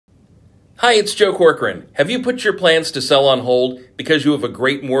Hi, it's Joe Corcoran. Have you put your plans to sell on hold because you have a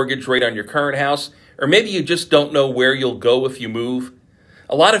great mortgage rate on your current house? Or maybe you just don't know where you'll go if you move?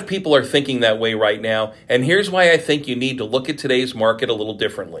 A lot of people are thinking that way right now, and here's why I think you need to look at today's market a little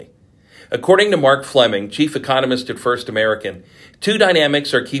differently. According to Mark Fleming, chief economist at First American, two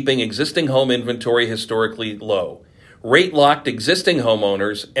dynamics are keeping existing home inventory historically low: rate-locked existing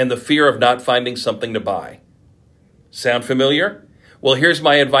homeowners and the fear of not finding something to buy. Sound familiar? Well, here's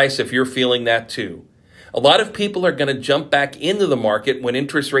my advice if you're feeling that too. A lot of people are going to jump back into the market when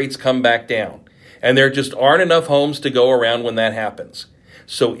interest rates come back down, and there just aren't enough homes to go around when that happens.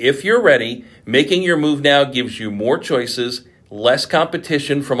 So if you're ready, making your move now gives you more choices, less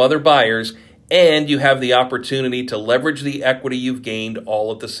competition from other buyers, and you have the opportunity to leverage the equity you've gained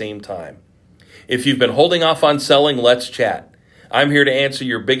all at the same time. If you've been holding off on selling, let's chat. I'm here to answer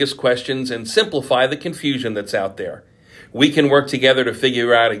your biggest questions and simplify the confusion that's out there. We can work together to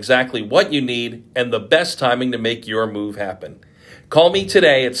figure out exactly what you need and the best timing to make your move happen. Call me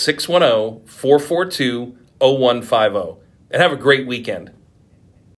today at 610-442-0150 and have a great weekend.